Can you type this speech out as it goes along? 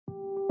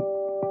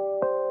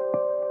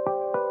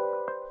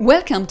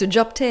Welcome to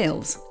Job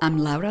Tales. I'm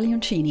Laura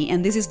Leoncini,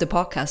 and this is the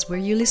podcast where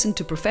you listen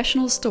to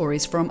professional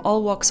stories from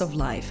all walks of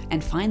life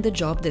and find the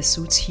job that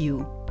suits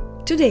you.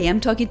 Today I'm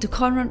talking to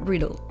Conrad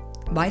Riddle,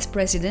 Vice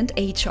President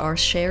HR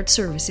Shared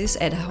Services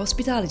at a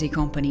hospitality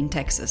company in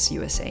Texas,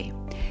 USA.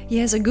 He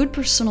has a good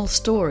personal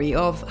story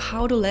of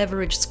how to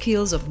leverage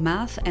skills of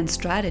math and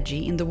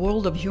strategy in the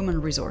world of human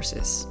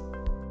resources.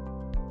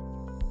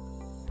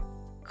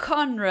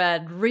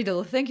 Conrad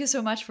Riddle, thank you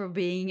so much for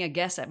being a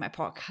guest at my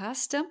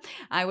podcast.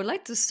 I would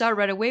like to start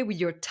right away with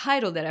your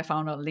title that I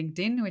found on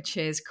LinkedIn, which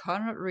is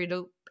Conrad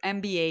Riddle,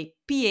 MBA,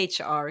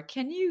 PHR.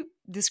 Can you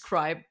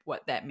describe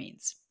what that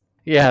means?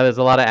 Yeah, there's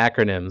a lot of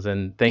acronyms,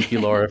 and thank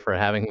you, Laura, for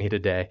having me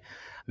today.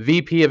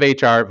 VP of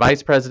HR,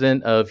 Vice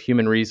President of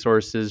Human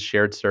Resources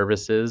Shared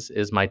Services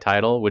is my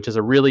title, which is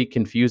a really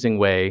confusing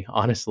way,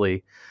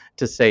 honestly,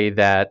 to say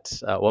that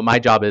what my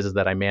job is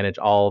that I manage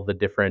all the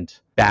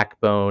different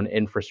backbone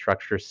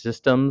infrastructure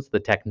systems, the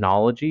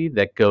technology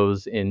that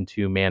goes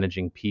into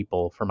managing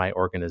people for my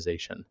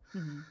organization.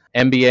 Mm-hmm.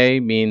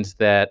 MBA means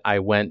that I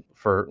went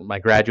for my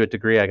graduate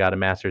degree. I got a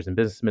master's in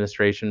business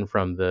administration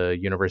from the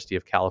University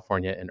of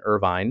California in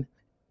Irvine.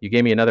 You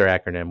gave me another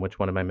acronym. Which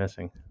one am I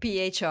missing?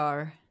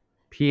 PHR.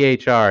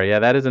 PHR. Yeah,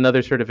 that is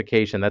another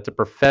certification. That's a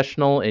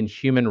professional in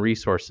human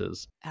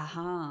resources.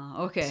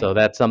 Okay. So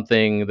that's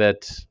something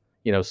that,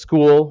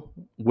 school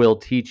will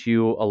teach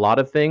you a lot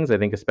of things, I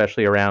think,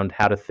 especially around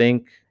how to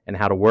think and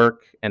how to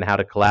work and how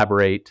to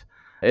collaborate.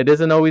 It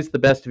isn't always the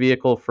best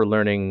vehicle for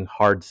learning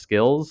hard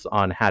skills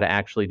on how to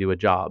actually do a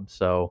job.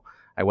 So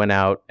I went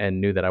out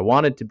and knew that I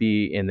wanted to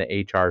be in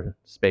the HR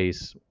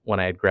space when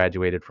I had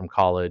graduated from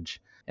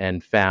college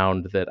and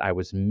found that I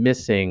was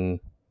missing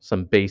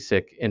some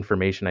basic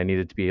information I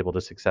needed to be able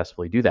to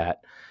successfully do that.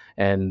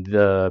 And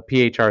the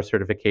PHR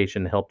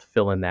certification helped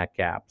fill in that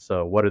gap.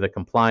 So what are the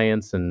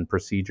compliance and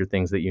procedure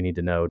things that you need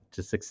to know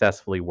to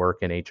successfully work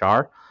in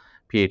HR?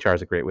 PHR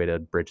is a great way to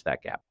bridge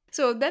that gap.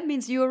 So that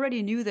means you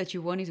already knew that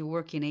you wanted to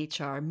work in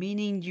HR,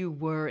 meaning you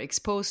were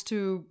exposed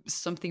to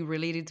something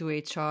related to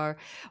HR.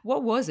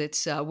 What was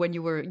it when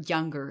you were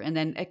younger? And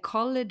then at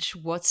college,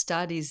 what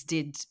studies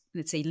did,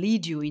 let's say,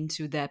 lead you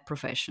into that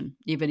profession,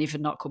 even if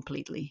not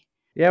completely?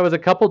 Yeah, it was a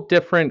couple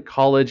different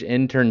college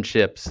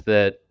internships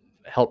that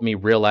helped me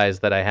realize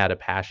that I had a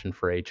passion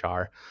for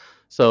HR.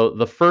 So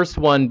the first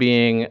one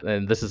being,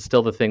 and this is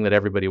still the thing that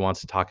everybody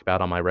wants to talk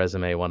about on my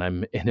resume when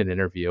I'm in an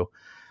interview,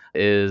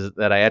 is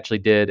that I actually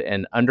did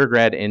an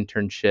undergrad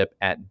internship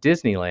at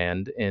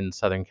Disneyland in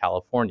Southern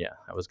California.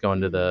 I was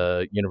going to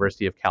the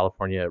University of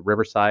California at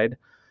Riverside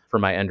for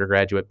my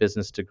undergraduate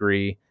business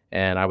degree,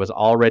 and I was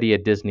already a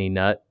Disney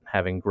nut,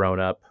 having grown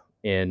up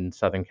in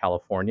Southern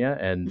California,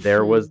 and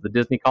there was the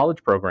Disney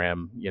College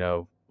program,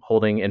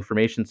 holding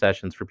information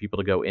sessions for people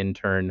to go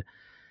intern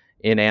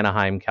in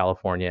Anaheim,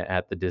 California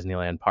at the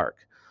Disneyland park.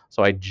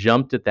 So I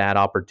jumped at that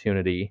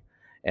opportunity,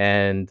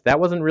 and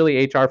that wasn't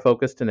really HR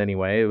focused in any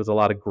way. It was a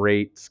lot of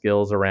great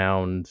skills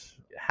around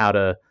how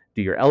to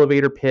do your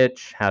elevator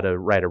pitch, how to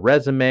write a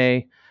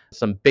resume,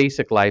 some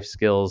basic life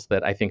skills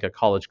that I think a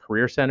college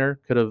career center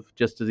could have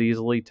just as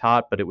easily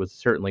taught, but it was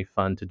certainly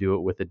fun to do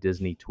it with a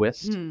Disney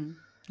twist.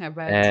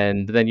 Right.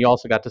 And then you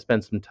also got to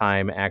spend some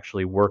time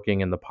actually working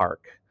in the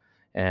park.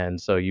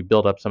 And so you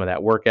build up some of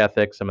that work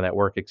ethic, some of that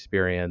work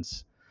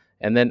experience.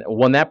 And then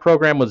when that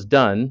program was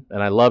done,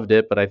 and I loved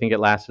it, but I think it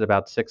lasted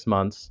about 6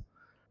 months,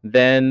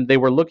 then they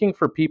were looking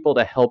for people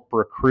to help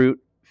recruit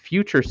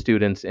future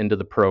students into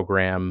the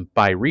program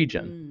by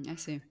region. I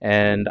see.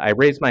 And I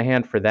raised my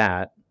hand for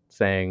that,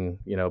 saying,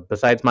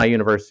 besides my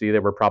university,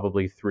 there were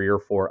probably 3 or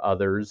 4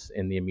 others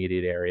in the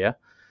immediate area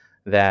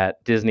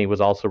that Disney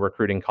was also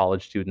recruiting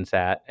college students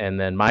at. And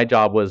then my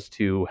job was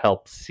to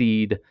help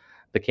seed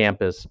the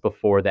campus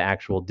before the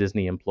actual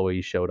Disney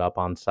employees showed up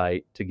on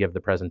site to give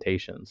the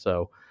presentation.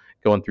 So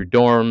going through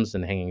dorms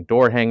and hanging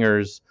door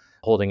hangers,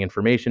 holding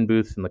information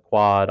booths in the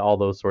quad, all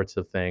those sorts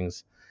of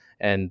things.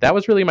 And that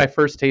was really my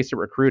first taste of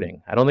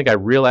recruiting. I don't think I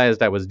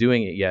realized I was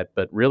doing it yet,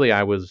 but really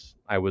I was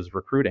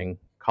recruiting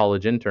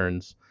college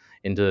interns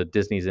into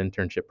Disney's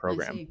internship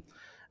program.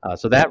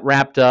 So that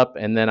wrapped up,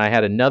 and then I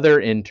had another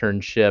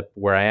internship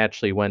where I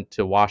actually went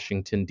to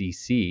Washington,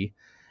 D.C.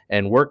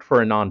 and worked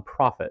for a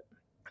nonprofit.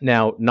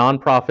 Now,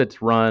 nonprofits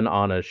run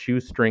on a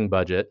shoestring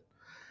budget,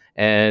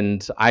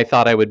 and I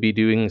thought I would be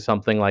doing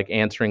something like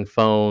answering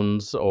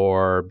phones,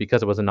 or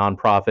because it was a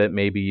nonprofit,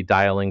 maybe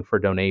dialing for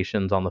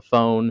donations on the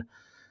phone.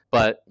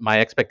 But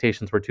my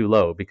expectations were too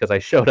low because I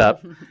showed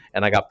up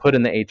and I got put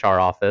in the HR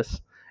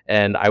office,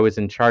 and I was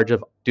in charge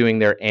of doing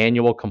their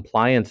annual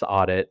compliance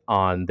audit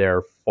on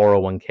their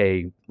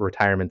 401k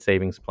retirement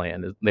savings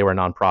plan. They were a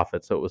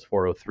nonprofit, so it was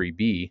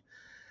 403b.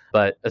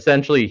 But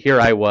essentially,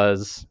 here I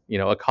was,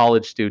 a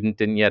college student,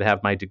 didn't yet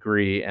have my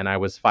degree, and I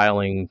was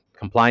filing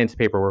compliance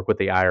paperwork with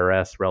the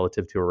IRS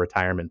relative to a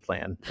retirement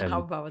plan. And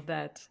how about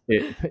that?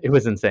 It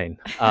was insane.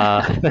 You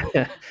but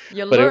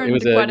learned it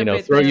was quite a a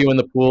bit throw there. you in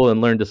the pool and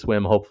learn to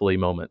swim, hopefully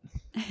moment.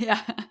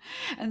 Yeah.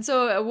 And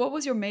so what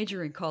was your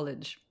major in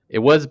college? It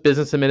was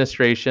business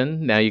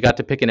administration. Now you got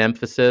to pick an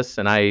emphasis,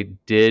 and I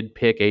did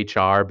pick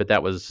HR, but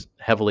that was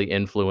heavily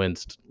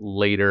influenced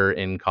later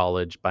in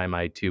college by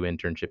my two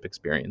internship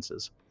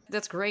experiences.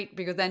 That's great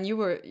because then you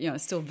were,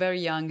 still very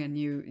young and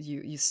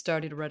you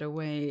started right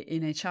away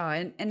in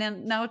HR, and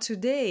then now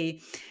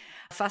today,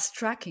 fast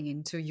tracking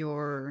into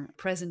your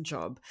present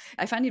job.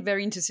 I find it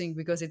very interesting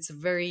because it's a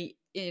very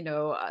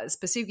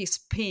specific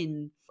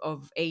spin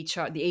of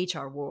HR, the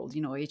HR world.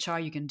 HR,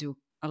 you can do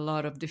a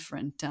lot of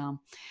different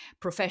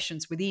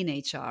professions within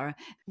HR.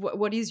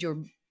 What is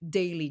your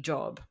daily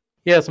job?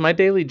 Yeah, so my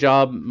daily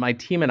job, my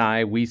team and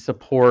I, we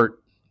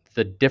support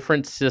the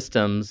different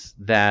systems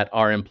that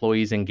our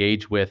employees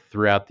engage with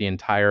throughout the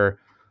entire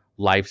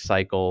life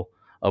cycle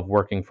of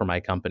working for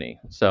my company.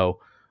 So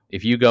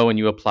if you go and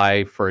you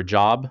apply for a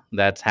job,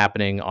 that's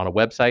happening on a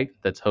website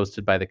that's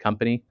hosted by the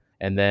company.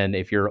 And then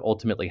if you're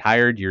ultimately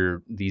hired,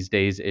 you're these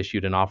days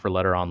issued an offer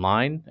letter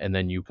online, and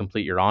then you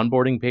complete your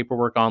onboarding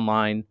paperwork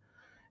online,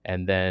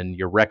 and then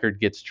your record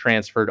gets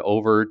transferred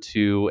over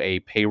to a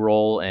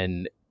payroll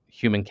and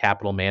human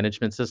capital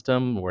management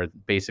system where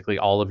basically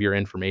all of your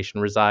information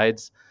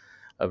resides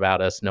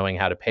about us knowing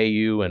how to pay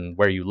you and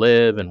where you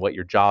live and what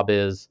your job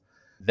is.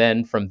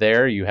 Then from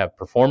there, you have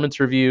performance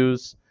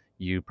reviews.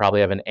 You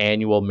probably have an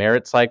annual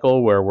merit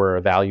cycle where we're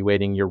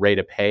evaluating your rate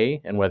of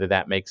pay and whether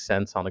that makes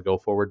sense on a go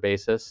forward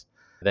basis.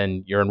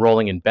 Then you're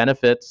enrolling in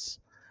benefits,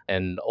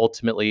 and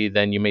ultimately,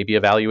 then you may be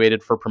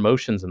evaluated for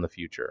promotions in the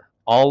future.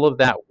 All of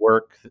that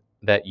work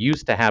that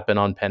used to happen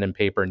on pen and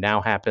paper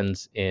now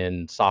happens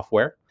in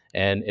software.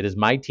 And it is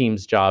my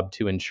team's job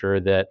to ensure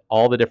that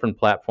all the different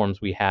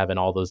platforms we have in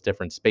all those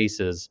different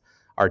spaces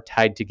are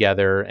tied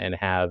together and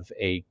have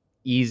a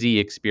easy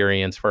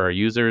experience for our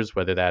users,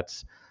 whether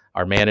that's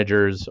our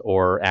managers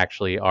or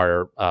actually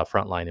our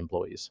frontline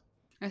employees.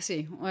 I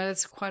see. Well,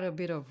 it's quite a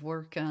bit of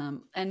work.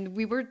 And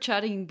we were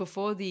chatting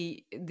before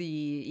the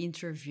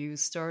interview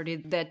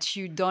started that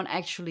you don't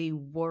actually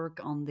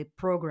work on the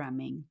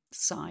programming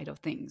side of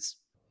things.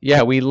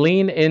 Yeah, we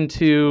lean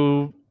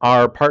into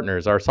our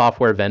partners, our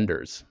software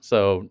vendors.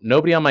 So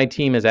nobody on my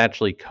team is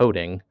actually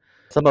coding.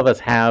 Some of us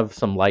have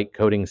some light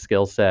coding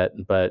skill set,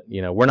 but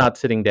we're not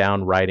sitting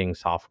down writing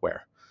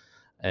software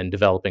and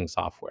developing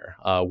software.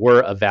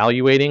 We're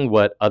evaluating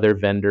what other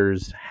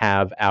vendors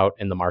have out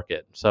in the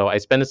market. So I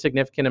spend a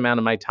significant amount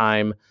of my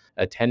time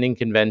attending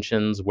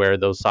conventions where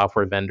those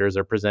software vendors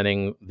are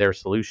presenting their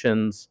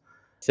solutions,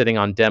 sitting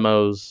on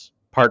demos,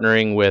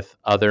 partnering with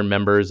other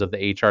members of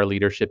the HR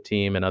leadership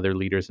team and other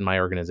leaders in my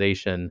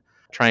organization,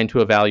 trying to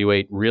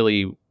evaluate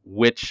really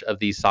which of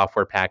these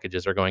software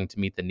packages are going to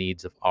meet the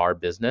needs of our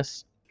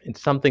business.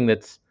 It's something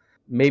that's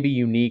maybe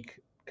unique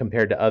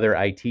compared to other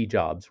IT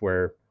jobs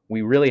where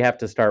we really have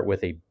to start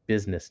with a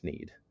business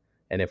need.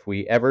 And if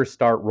we ever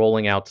start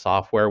rolling out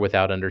software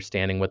without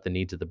understanding what the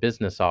needs of the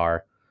business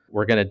are,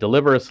 we're going to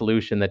deliver a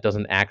solution that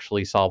doesn't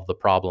actually solve the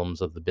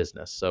problems of the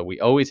business. So we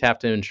always have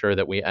to ensure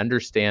that we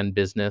understand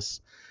business,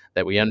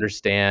 that we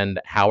understand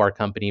how our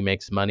company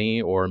makes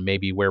money, or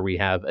maybe where we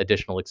have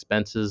additional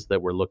expenses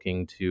that we're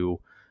looking to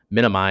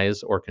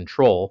minimize or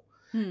control.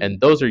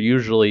 And those are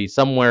usually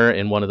somewhere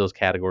in one of those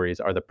categories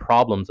are the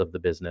problems of the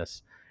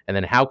business. And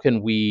then how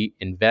can we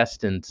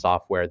invest in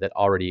software that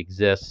already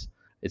exists?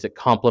 Is it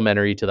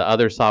complementary to the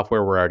other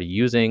software we're already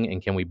using? And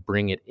can we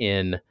bring it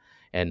in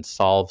and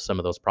solve some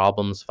of those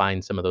problems,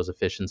 find some of those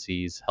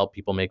efficiencies, help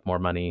people make more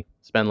money,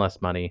 spend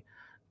less money,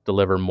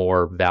 deliver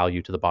more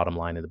value to the bottom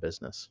line of the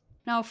business?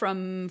 Now,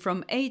 from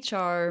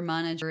HR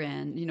manager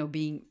and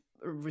being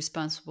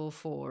responsible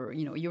for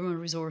human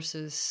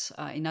resources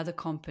in other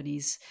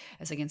companies,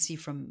 as I can see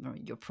from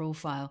your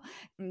profile,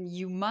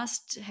 you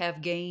must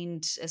have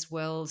gained as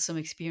well some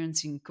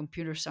experience in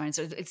computer science,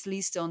 or at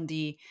least on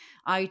the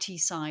IT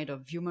side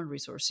of human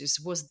resources.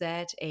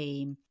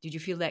 Did you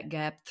feel that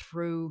gap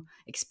through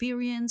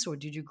experience, or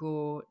did you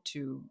go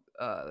to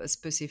a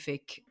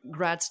specific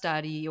grad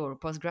study or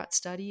post-grad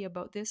study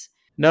about this?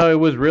 No, it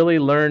was really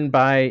learned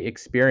by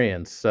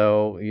experience.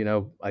 So,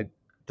 I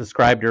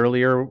described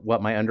earlier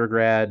what my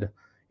undergrad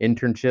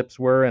internships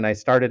were, and I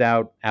started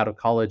out of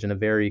college in a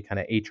very kind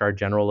of HR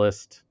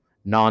generalist,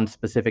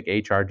 non-specific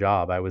HR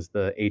job. I was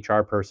the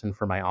HR person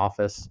for my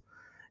office,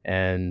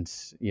 and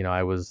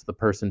I was the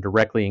person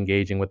directly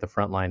engaging with the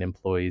frontline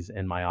employees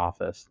in my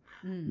office.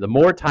 The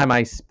more time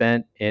I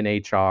spent in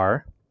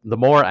HR, the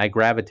more I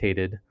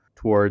gravitated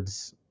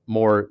towards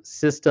more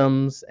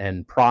systems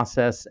and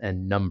process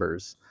and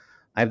numbers.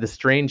 I have the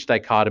strange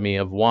dichotomy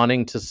of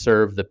wanting to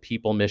serve the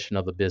people mission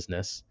of the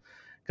business,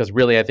 because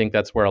really I think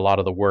that's where a lot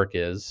of the work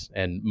is.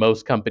 And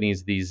most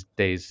companies these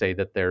days say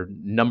that their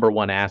number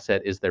one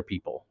asset is their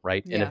people,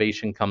 right? Yeah.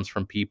 Innovation comes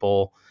from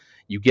people.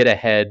 You get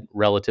ahead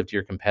relative to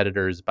your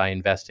competitors by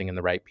investing in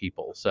the right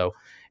people. So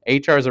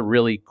HR is a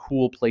really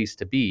cool place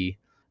to be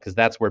because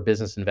that's where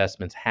business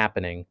investment's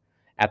happening.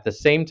 At the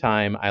same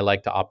time, I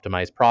like to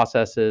optimize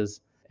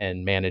processes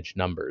and manage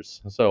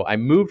numbers. So I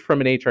moved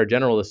from an HR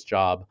generalist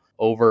job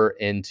over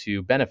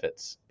into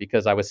benefits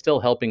because I was still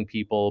helping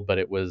people, but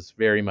it was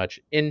very much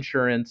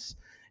insurance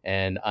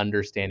and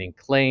understanding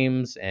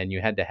claims, and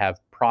you had to have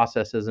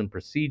processes and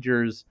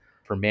procedures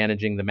for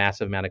managing the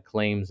massive amount of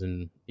claims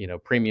and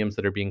premiums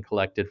that are being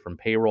collected from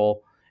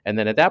payroll. And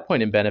then at that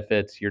point in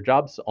benefits, your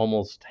job's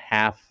almost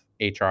half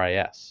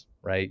HRIS,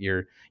 right?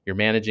 You're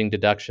managing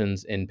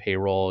deductions in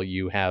payroll.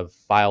 You have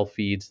file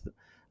feeds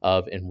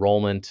of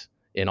enrollment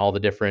in all the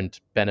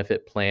different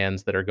benefit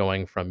plans that are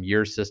going from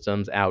your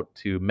systems out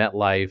to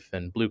MetLife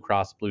and Blue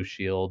Cross Blue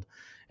Shield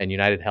and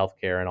United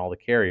Healthcare and all the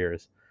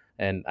carriers.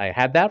 And I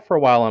had that for a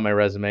while on my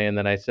resume. And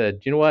then I said,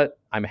 you know what?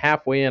 I'm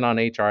halfway in on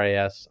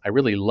HRIS. I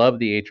really love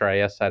the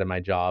HRIS side of my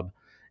job,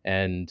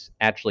 and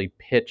actually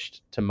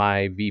pitched to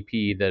my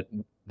VP that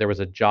there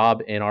was a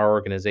job in our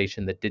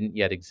organization that didn't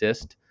yet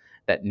exist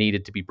that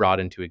needed to be brought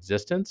into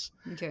existence.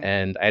 Okay.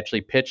 And I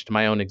actually pitched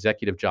my own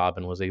executive job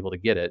and was able to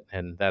get it.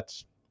 And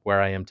that's where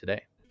I am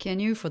today. Can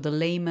you, for the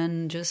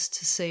layman, just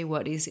say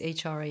what is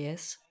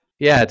HRIS?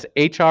 Yeah,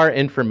 it's HR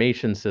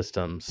information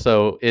system.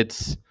 So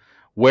it's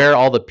where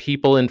all the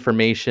people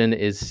information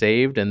is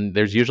saved, and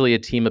there's usually a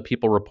team of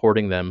people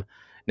reporting them.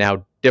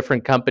 Now,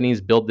 different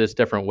companies build this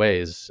different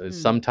ways.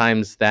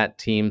 Sometimes that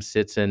team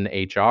sits in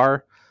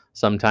HR,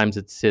 sometimes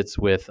it sits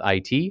with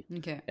IT,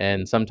 Okay.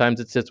 and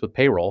sometimes it sits with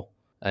payroll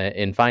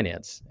in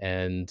finance.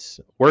 And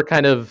we're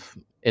kind of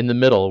in the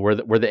middle. We're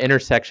the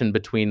intersection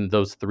between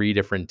those three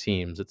different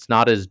teams. It's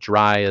not as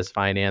dry as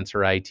finance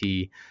or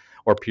IT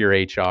or pure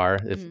HR,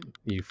 if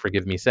you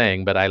forgive me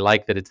saying, but I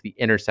like that it's the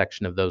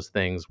intersection of those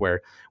things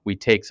where we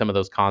take some of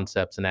those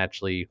concepts and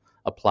actually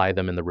apply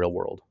them in the real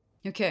world.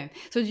 Okay.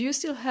 So do you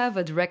still have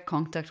a direct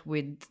contact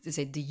with,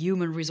 say, the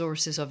human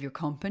resources of your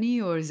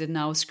company, or is it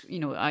now,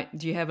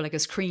 do you have like a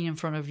screen in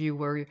front of you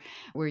where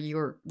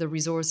the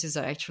resources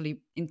are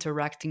actually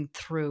interacting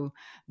through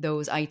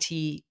those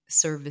IT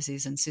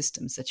services and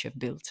systems that you have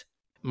built?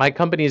 My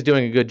company is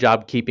doing a good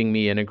job keeping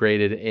me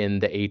integrated in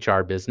the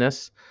HR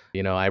business.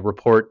 I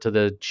report to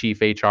the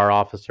chief HR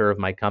officer of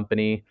my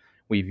company.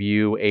 We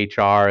view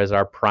HR as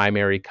our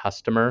primary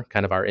customer,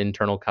 kind of our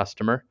internal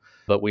customer.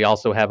 But we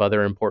also have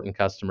other important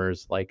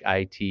customers like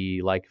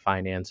IT, like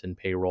finance and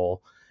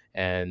payroll.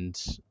 And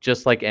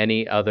just like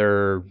any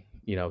other,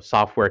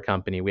 software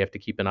company, we have to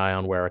keep an eye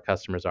on where our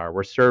customers are.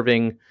 We're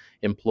serving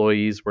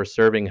employees, we're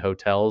serving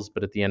hotels,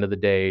 but at the end of the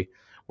day,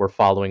 we're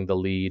following the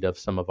lead of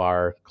some of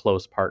our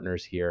close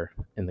partners here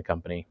in the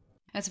company.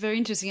 That's very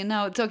interesting. And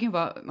now talking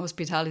about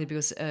hospitality,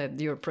 because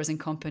your present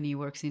company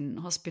works in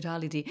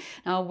hospitality.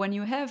 Now, when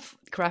you have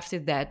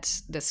crafted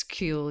the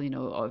skill,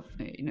 of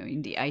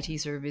in the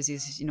IT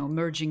services,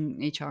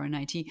 merging HR and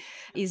IT,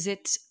 is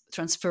it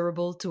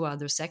transferable to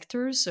other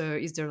sectors, or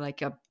is there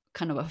like a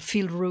kind of a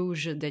fil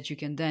rouge that you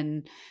can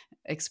then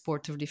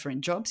export to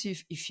different jobs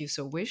if you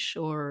so wish,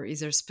 or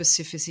is there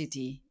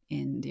specificity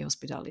in the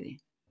hospitality?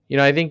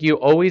 I think you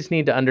always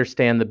need to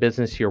understand the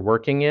business you're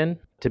working in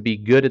to be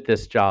good at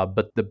this job.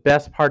 But the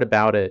best part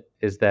about it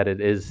is that it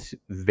is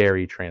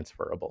very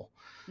transferable.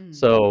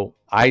 So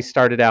I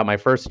started out, my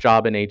first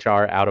job in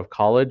HR out of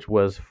college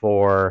was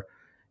for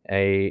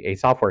a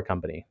software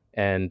company.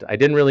 And I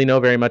didn't really know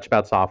very much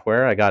about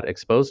software. I got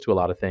exposed to a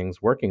lot of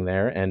things working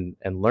there and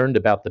learned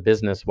about the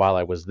business while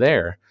I was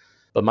there.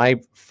 But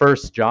my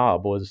first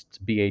job was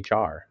to be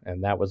HR.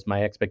 And that was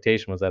my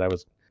expectation, was that I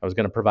was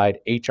going to provide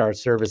HR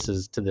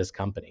services to this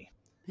company.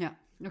 Yeah.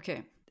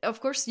 Okay. Of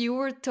course, you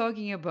were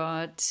talking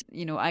about,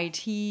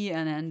 IT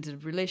and the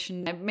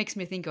relation. It makes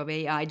me think of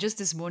AI. Just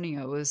this morning,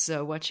 I was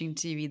watching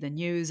TV, the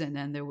news, and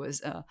then there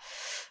was a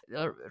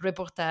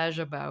reportage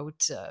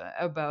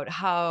about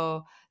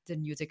how the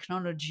new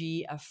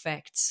technology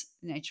affects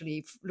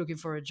actually looking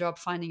for a job,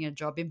 finding a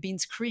job, and being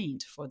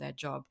screened for that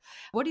job.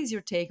 What is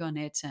your take on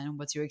it, and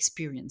what's your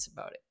experience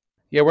about it?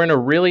 Yeah, we're in a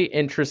really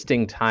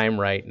interesting time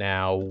right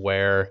now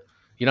where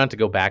you don't have to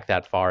go back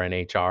that far in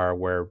HR,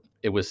 where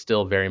it was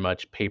still very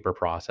much paper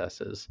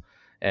processes.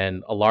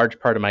 And a large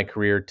part of my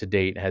career to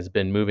date has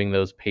been moving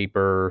those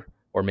paper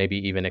or maybe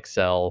even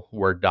Excel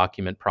Word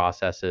document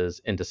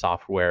processes into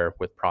software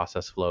with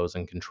process flows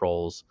and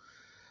controls.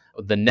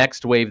 The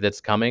next wave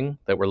that's coming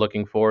that we're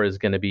looking for is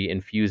going to be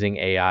infusing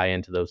AI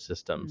into those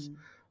systems.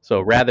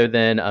 So rather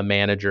than a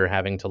manager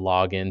having to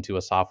log into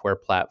a software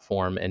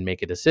platform and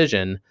make a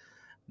decision,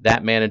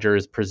 that manager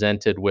is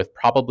presented with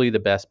probably the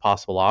best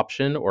possible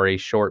option or a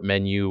short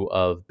menu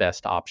of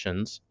best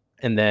options.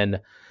 And then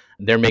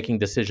they're making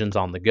decisions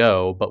on the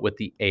go, but with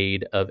the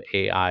aid of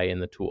AI in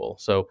the tool.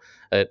 So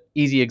an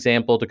easy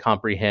example to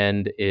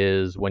comprehend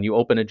is when you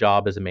open a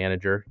job as a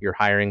manager, you're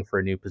hiring for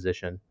a new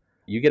position,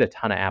 you get a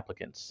ton of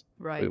applicants.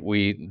 Right.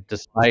 We,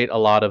 despite a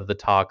lot of the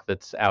talk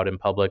that's out in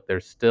public,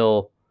 there's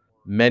still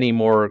many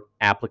more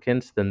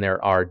applicants than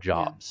there are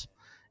jobs.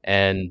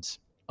 Yeah. And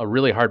a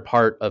really hard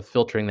part of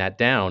filtering that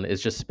down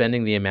is just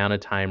spending the amount of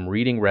time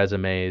reading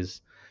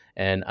resumes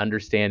and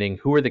understanding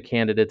who are the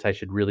candidates I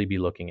should really be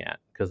looking at.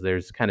 Because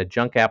there's kind of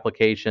junk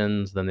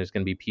applications, then there's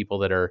going to be people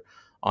that are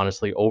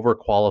honestly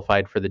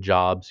overqualified for the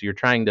job. So you're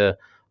trying to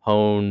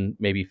hone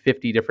maybe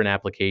 50 different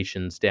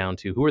applications down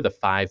to who are the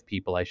 5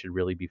 people I should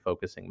really be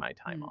focusing my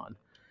time on.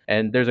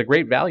 And there's a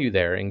great value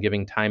there in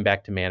giving time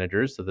back to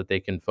managers so that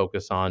they can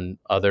focus on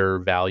other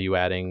value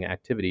adding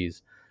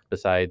activities.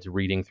 besides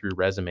reading through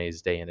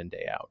resumes day in and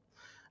day out.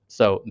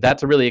 So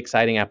that's a really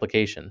exciting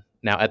application.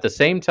 Now, at the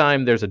same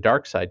time, there's a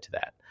dark side to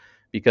that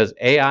because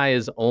AI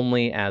is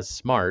only as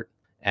smart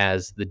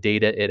as the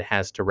data it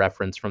has to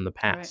reference from the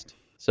Right. past.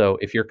 So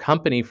if your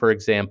company, for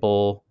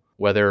example,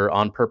 whether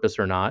on purpose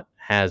or not,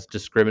 has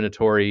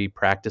discriminatory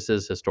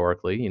practices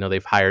historically,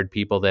 they've hired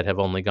people that have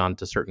only gone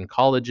to certain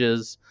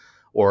colleges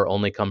or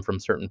only come from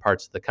certain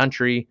parts of the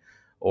country,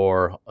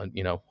 or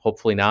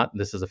hopefully not,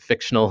 this is a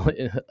fictional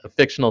a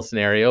fictional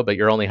scenario, but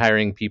you're only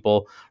hiring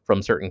people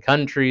from certain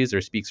countries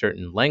or speak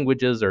certain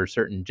languages or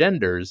certain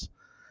genders,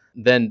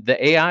 then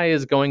the AI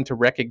is going to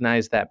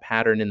recognize that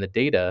pattern in the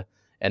data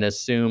and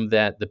assume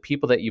that the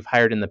people that you've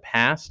hired in the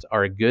past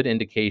are a good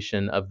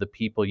indication of the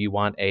people you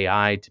want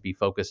AI to be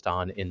focused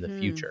on in the Hmm.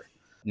 future.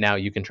 Now,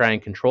 you can try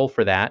and control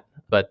for that,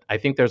 but I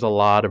think there's a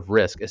lot of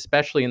risk,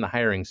 especially in the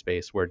hiring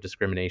space where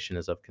discrimination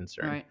is of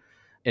concern. Right.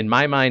 In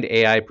my mind,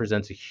 AI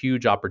presents a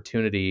huge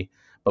opportunity,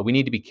 but we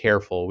need to be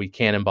careful. We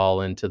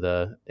cannonball into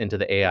the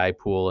AI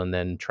pool and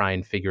then try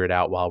and figure it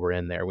out while we're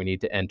in there. We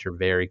need to enter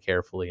very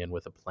carefully and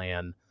with a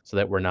plan so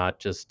that we're not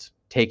just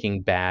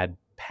taking bad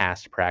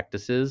past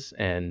practices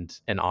and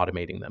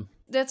automating them.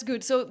 That's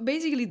good. So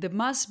basically, there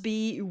must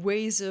be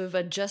ways of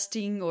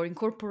adjusting or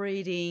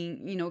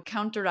incorporating,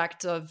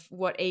 counteract of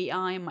what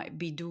AI might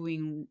be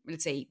doing,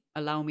 let's say,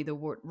 allow me the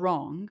word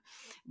wrong,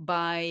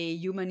 by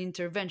human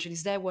intervention.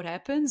 Is that what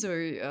happens,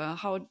 or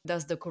how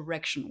does the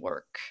correction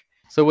work?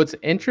 So what's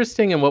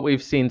interesting and what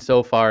we've seen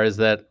so far is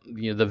that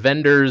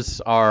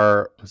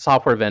the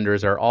software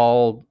vendors are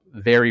all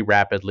very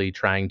rapidly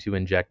trying to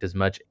inject as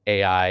much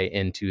AI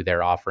into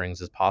their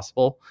offerings as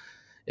possible.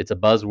 It's a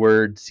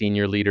buzzword.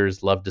 Senior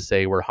leaders love to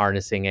say we're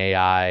harnessing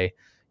AI.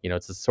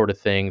 It's the sort of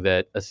thing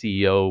that a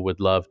CEO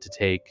would love to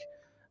take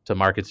to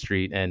Market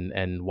Street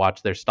and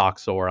watch their stock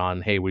soar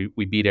on, hey,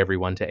 we beat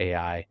everyone to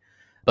AI.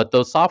 But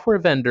those software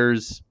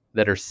vendors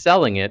that are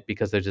selling it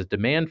because there's a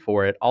demand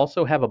for it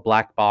also have a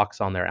black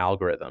box on their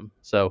algorithm.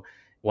 So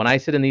when I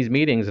sit in these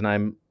meetings and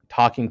I'm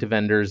talking to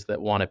vendors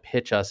that want to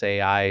pitch us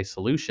AI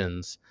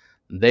solutions,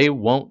 they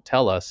won't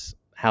tell us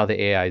how the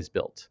AI is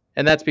built.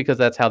 And that's because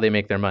that's how they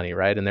make their money,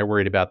 right? And they're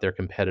worried about their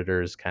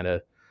competitors kind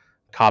of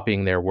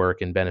copying their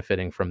work and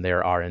benefiting from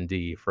their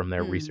R&D, from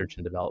their Hmm. research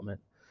and development.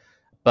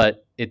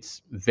 But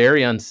it's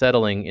very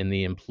unsettling in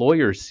the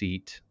employer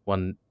seat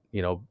when,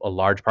 a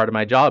large part of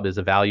my job is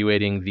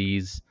evaluating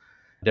these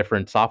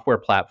different software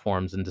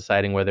platforms and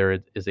deciding whether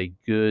it is a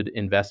good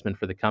investment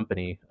for the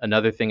company.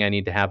 Another thing I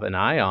need to have an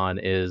eye on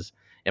is,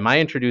 am I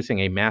introducing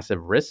a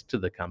massive risk to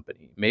the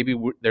company? Maybe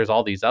there's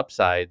all these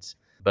upsides,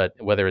 but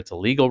whether it's a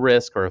legal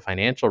risk or a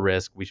financial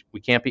risk,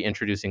 we can't be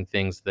introducing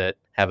things that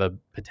have a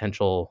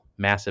potential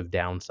massive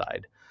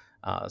downside.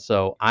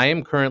 So I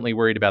am currently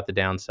worried about the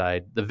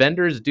downside. The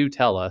vendors do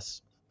tell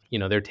us,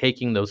 they're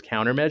taking those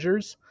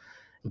countermeasures,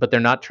 but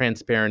they're not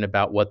transparent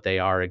about what they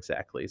are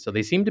exactly. So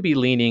they seem to be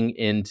leaning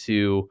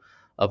into,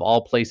 of all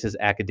places,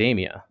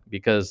 academia,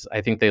 because I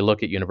think they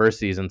look at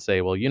universities and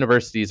say, well,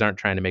 universities aren't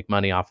trying to make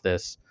money off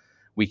this.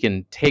 We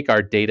can take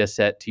our data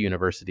set to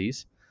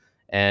universities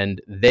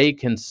and they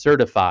can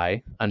certify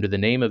under the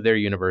name of their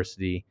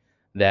university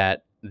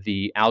that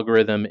the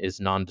algorithm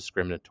is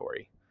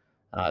non-discriminatory.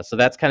 So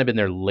that's kind of been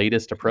their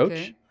latest Okay.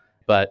 approach.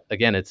 But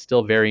again, it's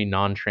still very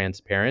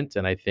non-transparent,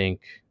 and I think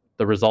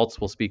the results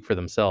will speak for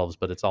themselves,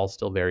 but it's all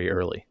still very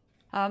early.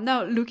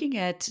 Now, looking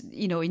at,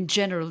 in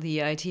general,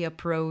 the IT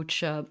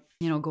approach,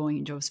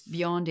 going just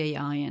beyond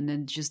AI and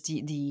then just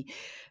the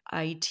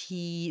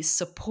IT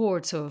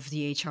support of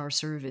the HR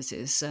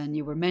services. And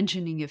you were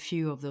mentioning a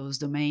few of those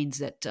domains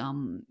that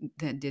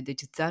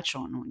you touch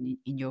on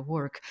in your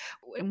work.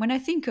 And when I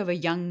think of a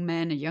young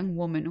man, a young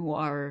woman who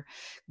are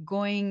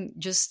going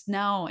just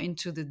now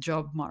into the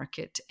job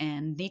market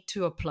and need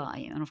to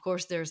apply, and of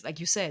course, there's, like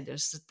you said,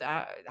 there's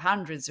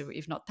hundreds,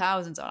 if not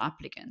thousands, of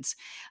applicants.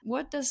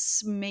 What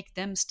does make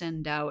them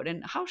stand out,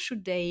 and how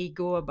should they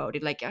go about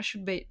it? Like, how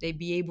should they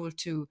be able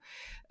to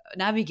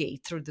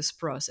navigate through this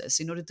process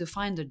in order to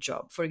find a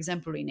job, for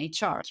example, in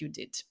HR, you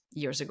did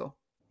years ago?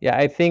 Yeah,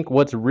 I think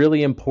what's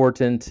really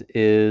important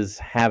is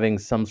having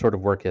some sort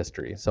of work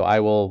history. So I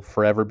will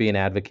forever be an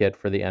advocate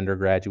for the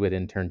undergraduate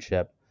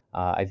internship.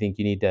 I think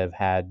you need to have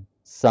had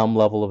some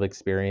level of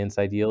experience,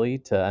 ideally,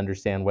 to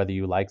understand whether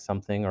you like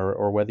something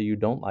or whether you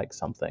don't like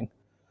something.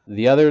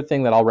 The other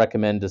thing that I'll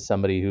recommend to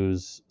somebody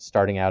who's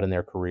starting out in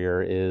their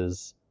career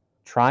is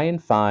try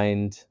and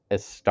find a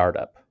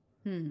startup.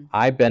 Hmm.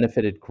 I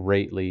benefited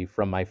greatly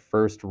from my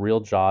first real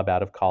job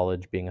out of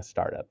college being a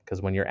startup because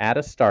when you're at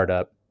a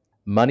startup,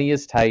 money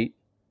is tight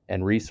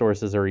and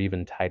resources are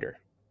even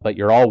tighter, but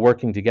you're all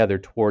working together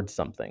towards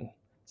something.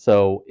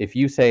 So if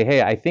you say,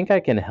 hey, I think I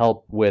can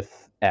help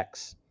with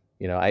X,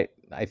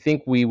 I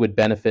think we would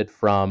benefit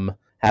from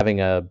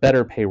having a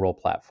better payroll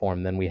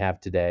platform than we have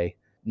today.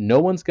 No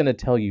one's going to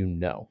tell you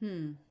no.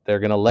 Hmm. They're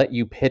going to let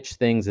you pitch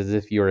things as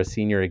if you're a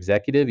senior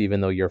executive,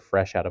 even though you're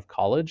fresh out of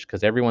college,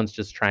 because everyone's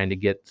just trying to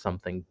get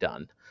something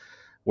done.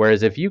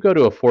 Whereas if you go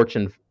to a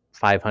Fortune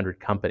 500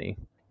 company,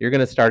 you're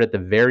going to start at the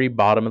very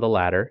bottom of the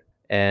ladder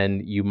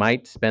and you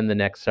might spend the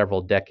next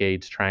several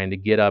decades trying to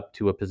get up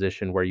to a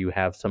position where you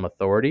have some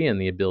authority and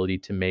the ability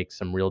to make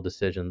some real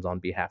decisions on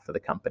behalf of the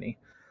company.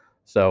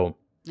 So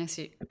I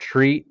see.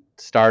 treat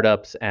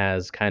startups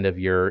as kind of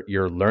your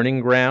learning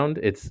ground.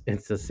 It's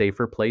a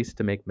safer place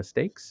to make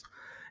mistakes,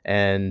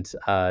 and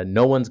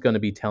no one's going to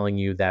be telling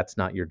you that's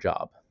not your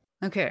job.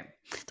 Okay,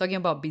 talking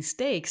about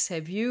mistakes,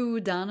 have you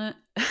done it?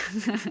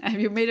 Have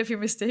you made a few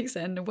mistakes,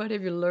 and what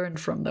have you learned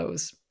from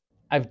those?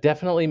 I've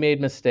definitely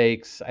made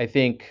mistakes. I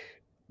think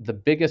the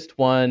biggest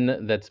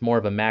one that's more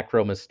of a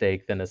macro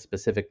mistake than a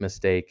specific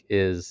mistake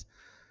is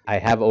I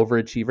have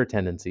overachiever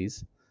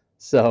tendencies.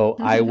 So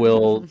I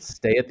will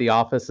stay at the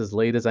office as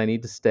late as I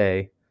need to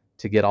stay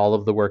to get all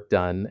of the work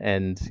done.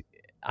 And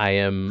I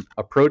am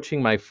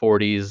approaching my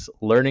 40s,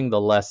 learning the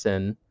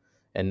lesson,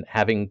 and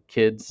having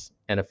kids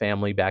and a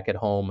family back at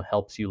home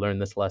helps you learn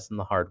this lesson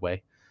the hard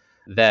way,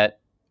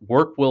 that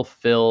work will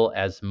fill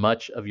as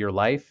much of your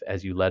life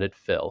as you let it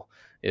fill.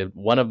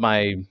 One of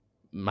my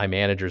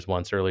managers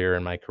once earlier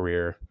in my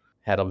career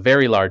had a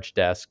very large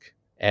desk,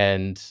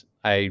 and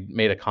I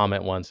made a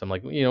comment once. I'm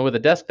like, with a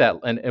desk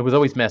and it was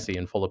always messy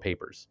and full of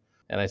papers.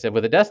 And I said,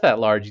 with a desk that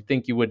large, you'd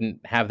think you wouldn't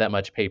have that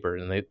much paper.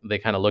 And they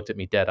kind of looked at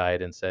me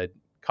dead-eyed and said,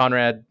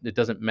 Conrad, it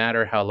doesn't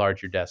matter how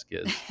large your desk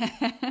is.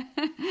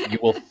 You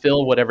will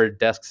fill whatever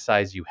desk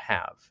size you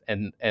have.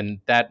 And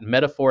that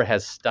metaphor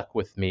has stuck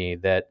with me,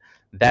 that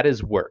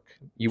is work.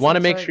 You want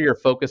to make sure you're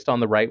focused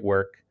on the right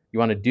work. You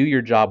want to do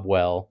your job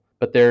well,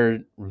 but there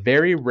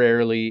very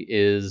rarely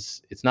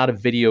it's not a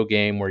video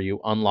game where you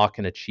unlock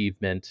an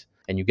achievement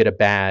and you get a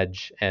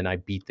badge and I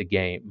beat the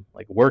game.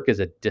 Like, work is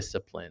a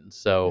discipline.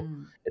 So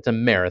it's a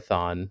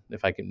marathon,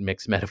 if I can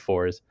mix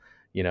metaphors.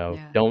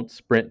 Don't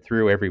sprint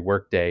through every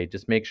workday.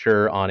 Just make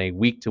sure on a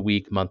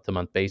week-to-week,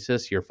 month-to-month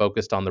basis, you're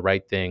focused on the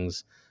right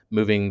things,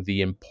 moving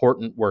the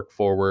important work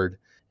forward,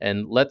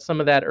 and let some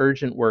of that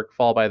urgent work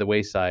fall by the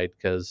wayside,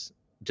 because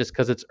just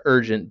because it's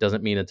urgent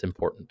doesn't mean it's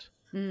important.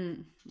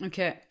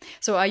 Okay.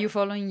 So are you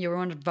following your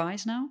own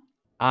advice now?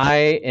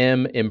 I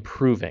am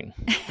improving.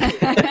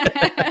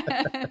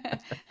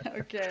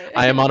 Okay.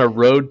 I am on a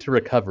road to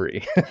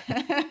recovery.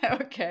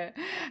 Okay,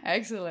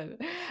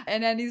 excellent.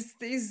 And then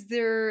is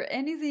there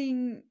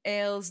anything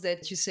else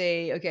that you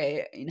say,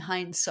 okay, in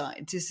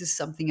hindsight, this is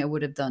something I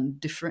would have done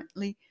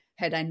differently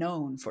had I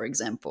known, for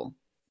example?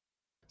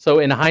 So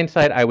in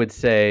hindsight, I would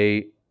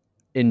say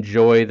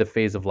enjoy the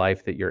phase of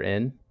life that you're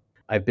in.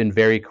 I've been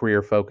very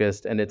career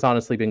focused, and it's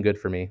honestly been good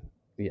for me.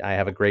 I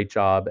have a great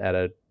job at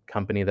a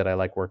company that I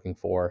like working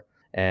for,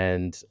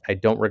 and I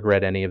don't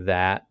regret any of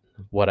that.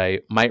 What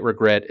I might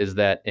regret is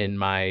that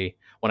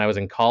when I was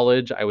in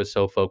college, I was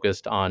so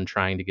focused on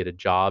trying to get a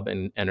job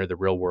and enter the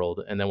real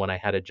world. And then when I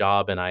had a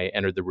job and I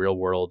entered the real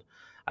world,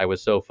 I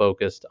was so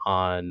focused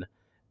on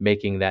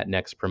making that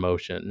next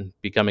promotion,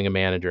 becoming a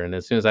manager. And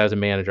as soon as I was a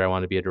manager, I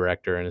wanted to be a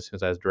director. And as soon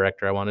as I was a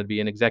director, I wanted to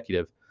be an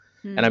executive.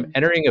 And I'm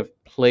entering a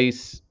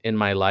place in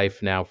my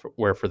life now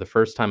where for the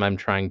first time, I'm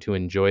trying to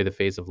enjoy the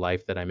phase of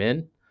life that I'm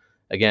in.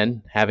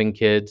 Again, having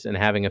kids and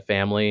having a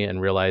family and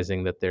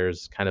realizing that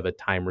there's kind of a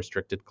time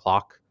restricted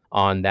clock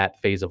on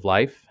that phase of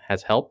life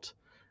has helped.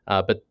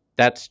 But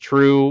that's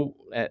true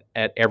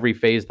at every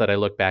phase that I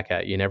look back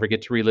at. You never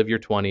get to relive your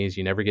 20s.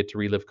 You never get to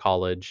relive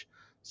college.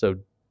 So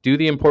do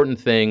the important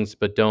things,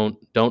 but don't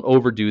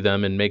overdo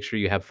them, and make sure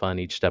you have fun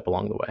each step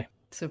along the way.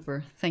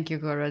 Super. Thank you,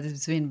 Conrad.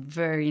 It's been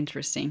very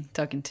interesting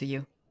talking to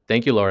you.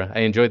 Thank you, Laura. I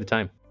enjoyed the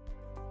time.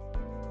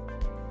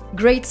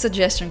 Great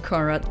suggestion,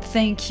 Conrad.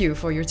 Thank you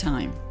for your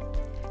time.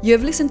 You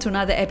have listened to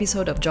another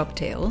episode of Job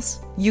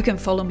Tales. You can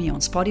follow me on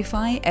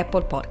Spotify,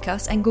 Apple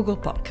Podcasts, and Google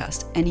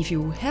Podcasts. And if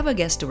you have a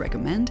guest to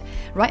recommend,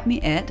 write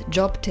me at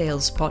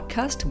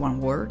jobtalespodcast, one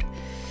word,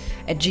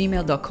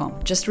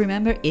 @gmail.com. Just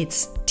remember,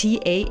 it's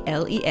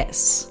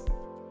TALES.